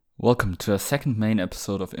Welcome to our second main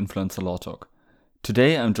episode of Influencer Law Talk.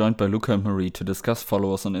 Today I'm joined by Luca and Marie to discuss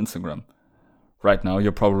followers on Instagram. Right now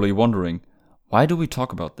you're probably wondering, why do we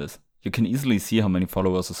talk about this? You can easily see how many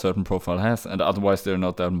followers a certain profile has, and otherwise they're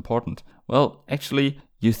not that important. Well, actually,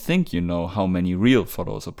 you think you know how many real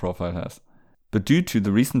followers a profile has. But due to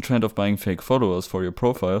the recent trend of buying fake followers for your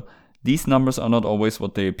profile, these numbers are not always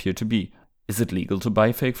what they appear to be. Is it legal to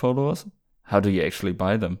buy fake followers? How do you actually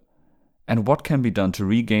buy them? And what can be done to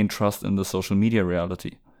regain trust in the social media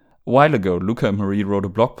reality? A while ago, Luca and Marie wrote a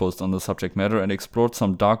blog post on the subject matter and explored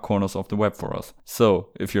some dark corners of the web for us.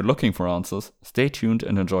 So, if you're looking for answers, stay tuned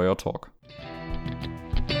and enjoy our talk.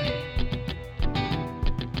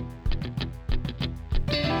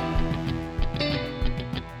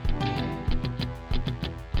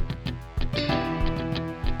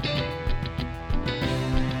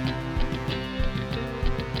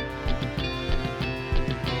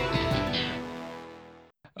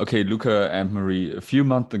 Okay, Luca and Marie, a few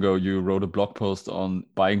months ago you wrote a blog post on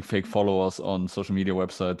buying fake followers on social media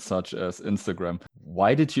websites such as Instagram.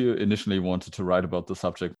 Why did you initially wanted to write about the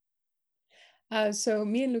subject? So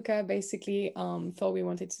me and Luca basically thought we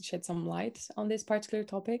wanted to shed some light on this particular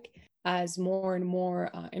topic as more and more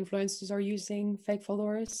influencers are using fake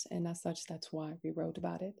followers, and as such, that's why we wrote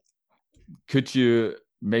about it. Could you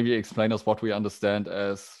maybe explain us what we understand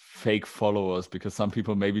as fake followers? Because some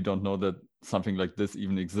people maybe don't know that something like this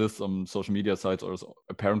even exists on social media sites or is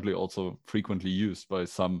apparently also frequently used by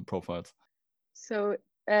some profiles. So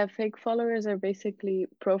fake followers are basically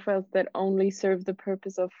profiles that only serve the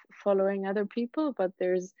purpose of following other people, but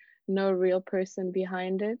there's no real person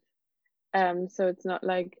behind it. So it's not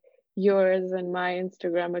like yours and my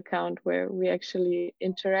Instagram account where we actually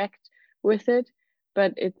interact with it,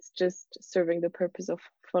 but it's just serving the purpose of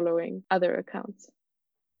following other accounts.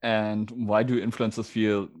 And why do influencers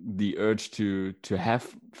feel the urge to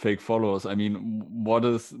have fake followers? I mean, what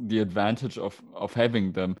is the advantage of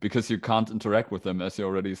having them? Because you can't interact with them, as you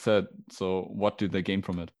already said. So what do they gain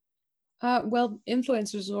from it? Well,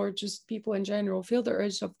 influencers or just people in general feel the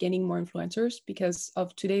urge of gaining more influencers because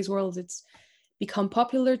of today's world. It's become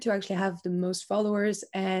popular to actually have the most followers.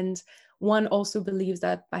 And one also believes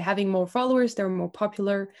that by having more followers, they're more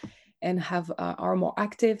popular and are more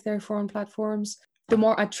active, therefore, on platforms. The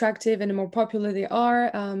more attractive and the more popular they are,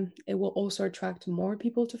 it will also attract more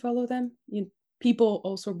people to follow them. People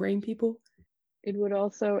also bring people. It would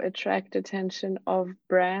also attract attention of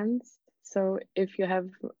brands. So if you have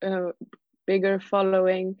a bigger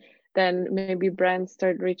following, then maybe brands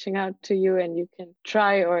start reaching out to you and you can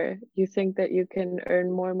try, or you think that you can earn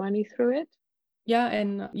more money through it. Yeah,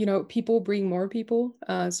 and people bring more people.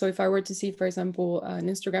 So if I were to see, for example, an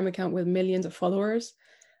Instagram account with millions of followers,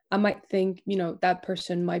 I might think, that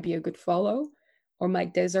person might be a good follow or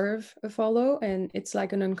might deserve a follow. And it's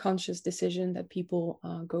like an unconscious decision that people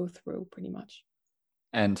go through pretty much.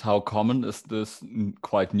 And how common is this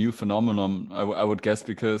quite new phenomenon, I would guess,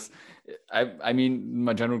 because I mean,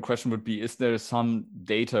 my general question would be, is there some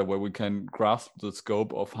data where we can grasp the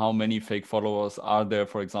scope of how many fake followers are there,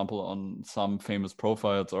 for example, on some famous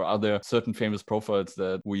profiles, or are there certain famous profiles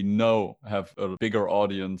that we know have a bigger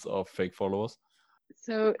audience of fake followers?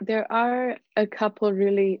 So there are a couple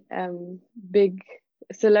really big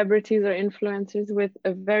celebrities or influencers with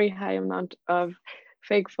a very high amount of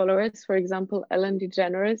fake followers. For example, Ellen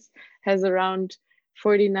DeGeneres has around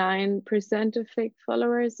 49% of fake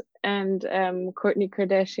followers, and Kourtney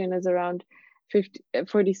Kardashian is around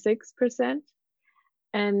 46%.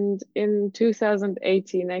 And in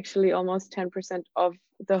 2018, actually, almost 10% of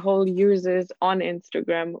the whole users on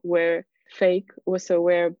Instagram were fake, so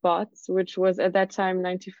were bots, which was at that time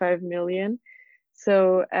 95 million.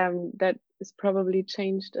 So that is probably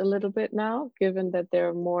changed a little bit now, given that there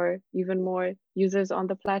are even more users on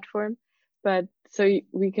the platform. But so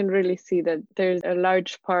we can really see that there's a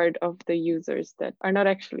large part of the users that are not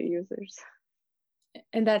actually users.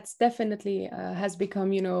 And that's definitely has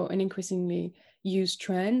become, an increasingly used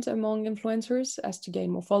trend among influencers as to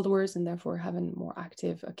gain more followers and therefore having more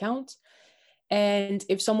active accounts. And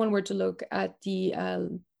if someone were to look at the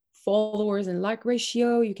followers and like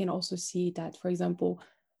ratio, you can also see that, for example,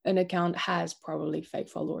 an account has probably fake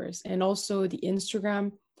followers. And also the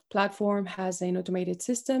Instagram platform has an automated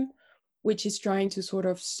system which is trying to sort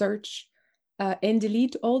of search and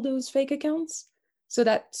delete all those fake accounts. So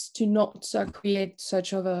that's to not create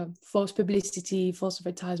such of a false publicity, false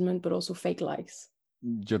advertisement, but also fake likes.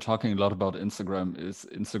 You're talking a lot about Instagram. Is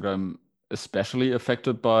Instagram especially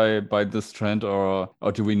affected by this trend, or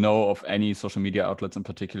do we know of any social media outlets in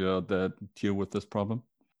particular that deal with this problem?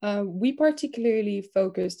 We particularly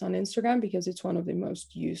focused on Instagram because it's one of the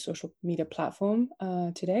most used social media platform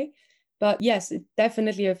today. But yes, it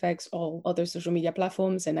definitely affects all other social media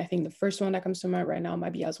platforms. And I think the first one that comes to mind right now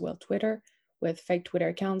might be as well Twitter, with fake Twitter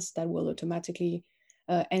accounts that will automatically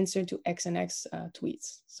answer to X and X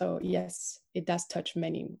tweets. So yes, it does touch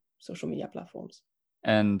many social media platforms.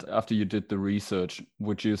 And after you did the research,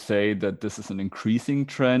 would you say that this is an increasing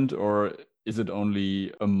trend, or is it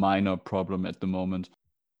only a minor problem at the moment?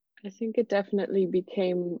 I think it definitely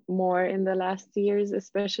became more in the last years,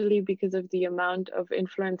 especially because of the amount of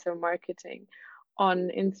influencer marketing on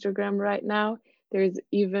Instagram right now. There's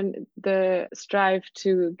even the strive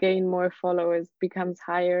to gain more followers becomes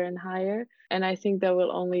higher and higher. And I think that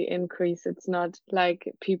will only increase. It's not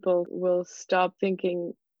like people will stop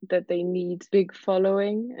thinking that they need big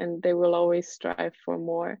following and they will always strive for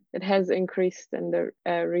more. It has increased in the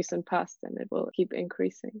recent past and it will keep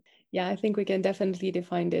increasing. Yeah, I think we can definitely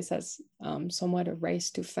define this as somewhat a race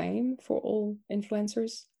to fame for all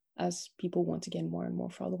influencers, as people want to get more and more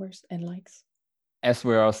followers and likes. As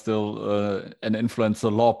we are still an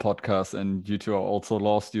influencer law podcast and you two are also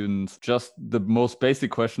law students, just the most basic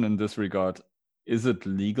question in this regard, is it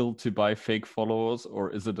legal to buy fake followers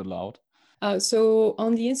or is it allowed? So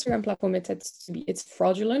on the Instagram platform, it's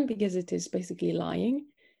fraudulent because it is basically lying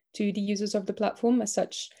to the users of the platform. As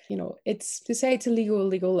such, it's to say it's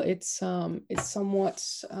illegal. It's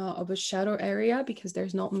somewhat of a shadow area because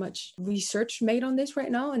there's not much research made on this right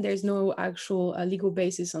now, and there's no actual legal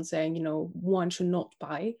basis on saying one should not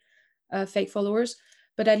buy fake followers.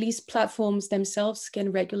 But at least platforms themselves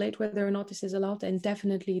can regulate whether or not this is allowed, and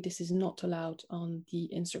definitely this is not allowed on the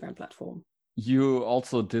Instagram platform. You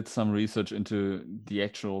also did some research into the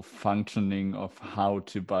actual functioning of how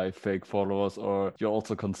to buy fake followers, or you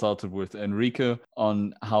also consulted with Enrique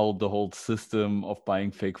on how the whole system of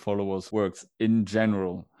buying fake followers works. In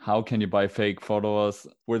general, how can you buy fake followers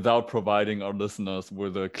without providing our listeners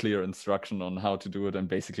with a clear instruction on how to do it and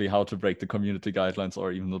basically how to break the community guidelines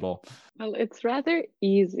or even the law? Well, it's rather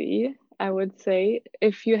easy, I would say,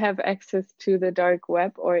 if you have access to the dark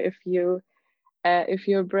web or if you're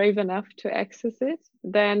brave enough to access it,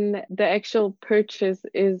 then the actual purchase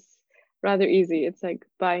is rather easy. It's like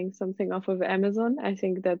buying something off of Amazon. I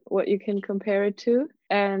think that's what you can compare it to.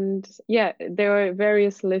 And yeah, there are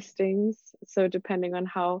various listings. So depending on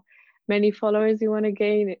how many followers you want to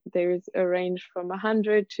gain, there's a range from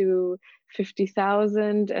 100 to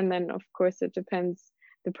 50,000. And then of course it depends,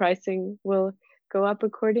 the pricing will go up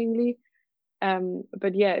accordingly.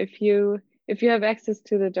 But yeah, if you have access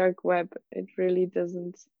to the dark web, it really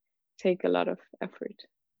doesn't take a lot of effort.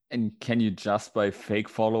 And can you just buy fake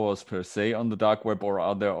followers per se on the dark web, or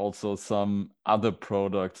are there also some other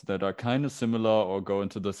products that are kind of similar or go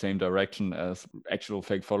into the same direction as actual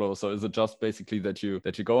fake followers? So is it just basically that you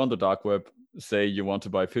go on the dark web, say you want to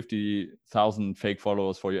buy 50,000 fake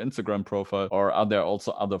followers for your Instagram profile, or are there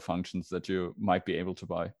also other functions that you might be able to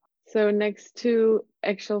buy? So next to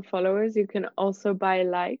actual followers, you can also buy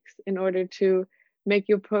likes in order to make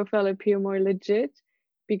your profile appear more legit.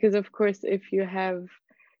 Because of course, if you have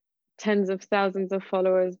tens of thousands of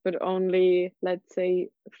followers, but only, let's say,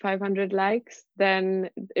 500 likes, then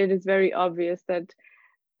it is very obvious that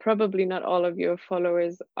probably not all of your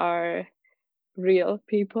followers are real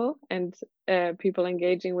people and people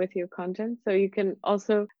engaging with your content. So you can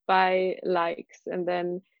also buy likes, and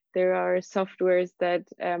then there are softwares that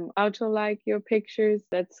auto like your pictures.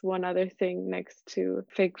 That's one other thing next to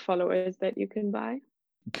fake followers that you can buy.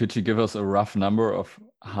 Could you give us a rough number of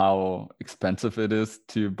how expensive it is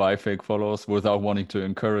to buy fake followers without wanting to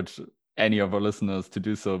encourage any of our listeners to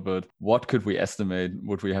do so? But what could we estimate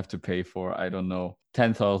would we have to pay for, I don't know,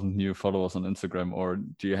 10,000 new followers on Instagram? Or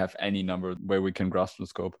do you have any number where we can grasp the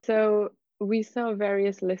scope? So we saw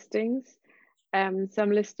various listings.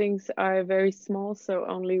 Some listings are very small, so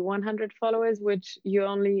only 100 followers, which you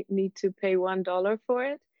only need to pay $1 for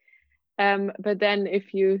it. But then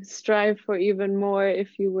if you strive for even more,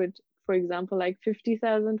 if you would, for example, like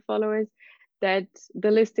 50,000 followers, that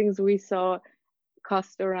the listings we saw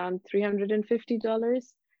cost around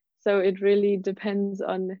 $350. So it really depends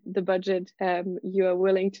on the budget you are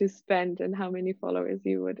willing to spend and how many followers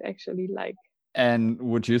you would actually like. And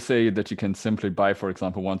would you say that you can simply buy, for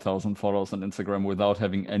example, 1,000 followers on Instagram without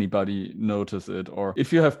having anybody notice it? Or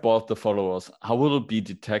if you have bought the followers, how will it be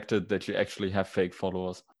detected that you actually have fake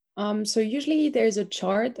followers? So usually there's a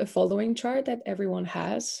following chart that everyone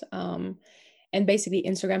has. And basically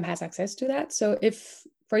Instagram has access to that. So if,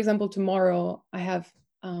 for example, tomorrow I have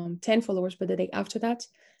 10 followers, but the day after that,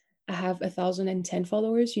 I have 1,010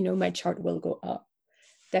 followers, my chart will go up.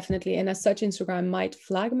 Definitely. And as such, Instagram might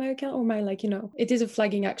flag my account or might it is a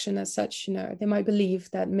flagging action as such, they might believe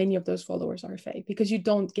that many of those followers are fake because you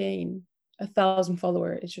don't gain 1,000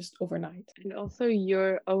 followers. It's just overnight. And also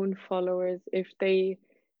your own followers, if they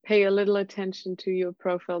pay a little attention to your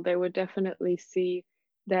profile, they would definitely see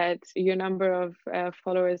that your number of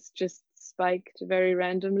followers just spiked very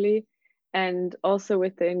randomly. And also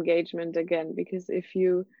with the engagement again, because if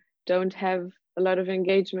you don't have a lot of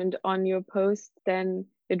engagement on your post, then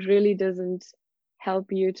it really doesn't help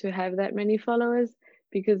you to have that many followers,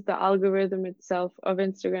 because the algorithm itself of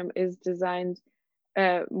Instagram is designed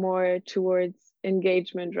more towards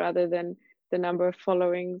engagement rather than the number of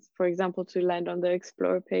followings, for example, to land on the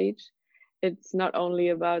explore page. It's not only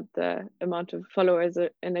about the amount of followers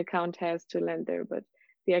an account has to land there, but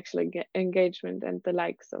the actual engagement and the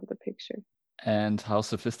likes of the picture. And how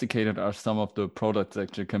sophisticated are some of the products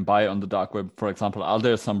that you can buy on the dark web? For example, are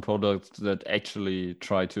there some products that actually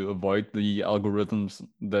try to avoid the algorithms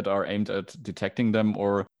that are aimed at detecting them?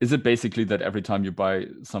 Or is it basically that every time you buy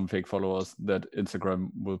some fake followers that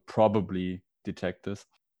Instagram will probably detect this?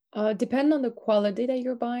 Depend on the quality that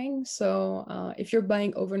you're buying. So if you're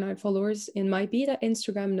buying overnight followers, it might be that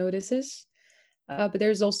Instagram notices. But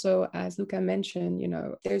there's also, as Luca mentioned,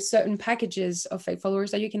 there's certain packages of fake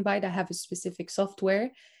followers that you can buy that have a specific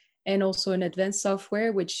software and also an advanced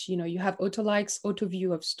software, which, you have auto likes, auto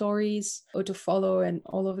view of stories, auto follow, and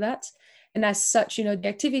all of that. And as such, the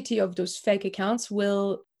activity of those fake accounts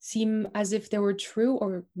will seem as if they were true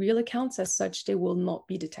or real accounts. As such, they will not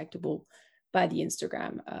be detectable by the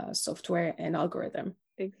Instagram software and algorithm.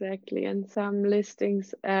 Exactly. And some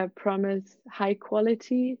listings promise high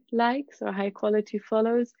quality likes or high quality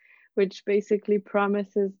follows, which basically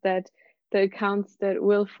promises that the accounts that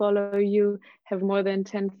will follow you have more than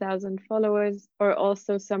 10,000 followers. Or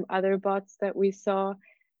also some other bots that we saw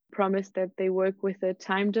promise that they work with a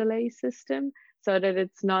time delay system so that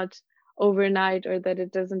it's not overnight or that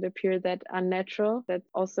it doesn't appear that unnatural. That's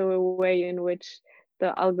also a way in which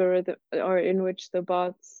the algorithm or in which the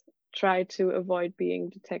bots try to avoid being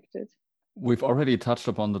detected. We've already touched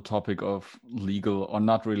upon the topic of legal, or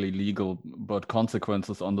not really legal, but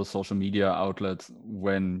consequences on the social media outlets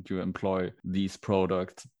when you employ these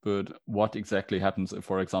products. But what exactly happens if,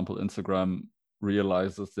 for example, Instagram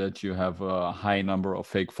realizes that you have a high number of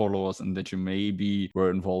fake followers and that you maybe were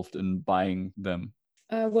involved in buying them?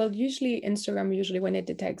 Well, usually Instagram, when it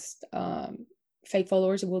detects fake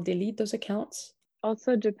followers, it will delete those accounts.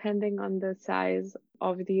 Also, depending on the size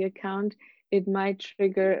of the account, it might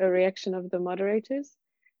trigger a reaction of the moderators.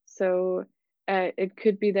 So it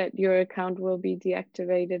could be that your account will be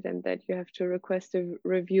deactivated and that you have to request a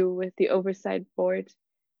review with the oversight board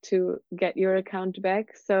to get your account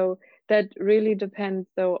back. So that really depends,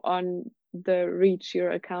 though, on the reach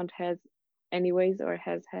your account has anyways or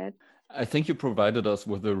has had. I think you provided us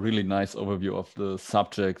with a really nice overview of the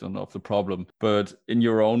subject and of the problem. But in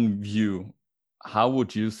your own view, how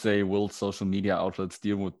would you say will social media outlets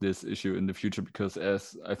deal with this issue in the future? Because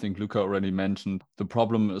as I think Luca already mentioned, the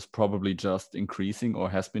problem is probably just increasing or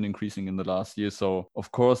has been increasing in the last year. So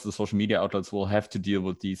of course, the social media outlets will have to deal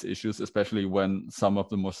with these issues, especially when some of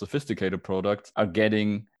the more sophisticated products are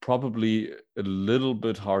getting probably a little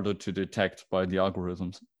bit harder to detect by the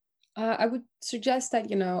algorithms. I would suggest that,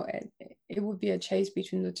 it would be a chase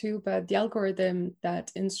between the two, but the algorithm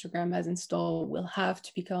that Instagram has installed will have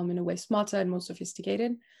to become, in a way, smarter and more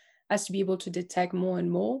sophisticated, as to be able to detect more and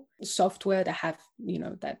more software that have,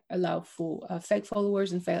 that allow for fake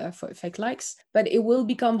followers and fake likes. But it will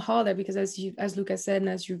become harder because, as Lucas said, and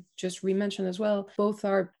as you just re-mentioned as well, both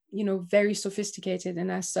are, very sophisticated and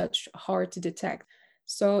as such hard to detect.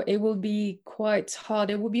 So it will be quite hard.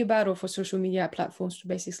 It will be a battle for social media platforms to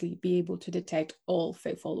basically be able to detect all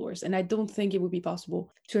fake followers. And I don't think it would be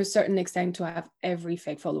possible to a certain extent to have every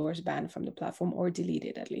fake followers banned from the platform or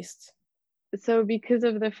deleted at least. So because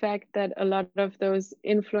of the fact that a lot of those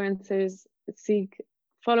influencers seek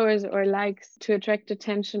followers or likes to attract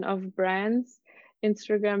attention of brands,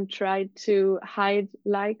 Instagram tried to hide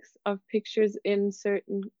likes of pictures in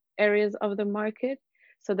certain areas of the market,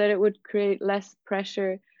 so that it would create less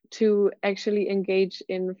pressure to actually engage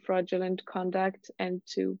in fraudulent conduct and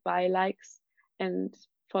to buy likes and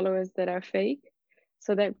followers that are fake.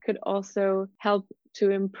 So that could also help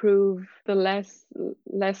to improve the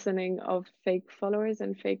lessening of fake followers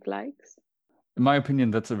and fake likes. In my opinion,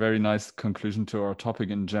 that's a very nice conclusion to our topic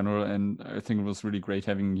in general. And I think it was really great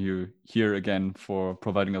having you here again for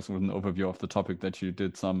providing us with an overview of the topic that you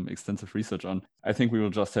did some extensive research on. I think we will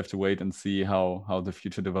just have to wait and see how the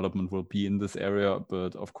future development will be in this area.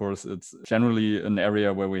 But of course, it's generally an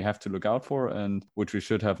area where we have to look out for and which we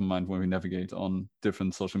should have in mind when we navigate on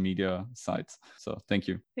different social media sites. So thank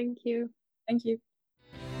you. Thank you. Thank you.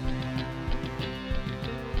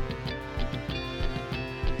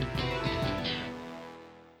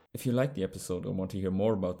 If you liked the episode or want to hear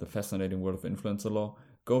more about the fascinating world of influencer law,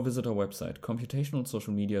 go visit our website,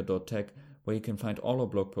 computationalsocialmedia.tech, where you can find all our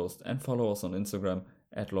blog posts and follow us on Instagram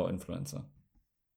 @lawinfluencer.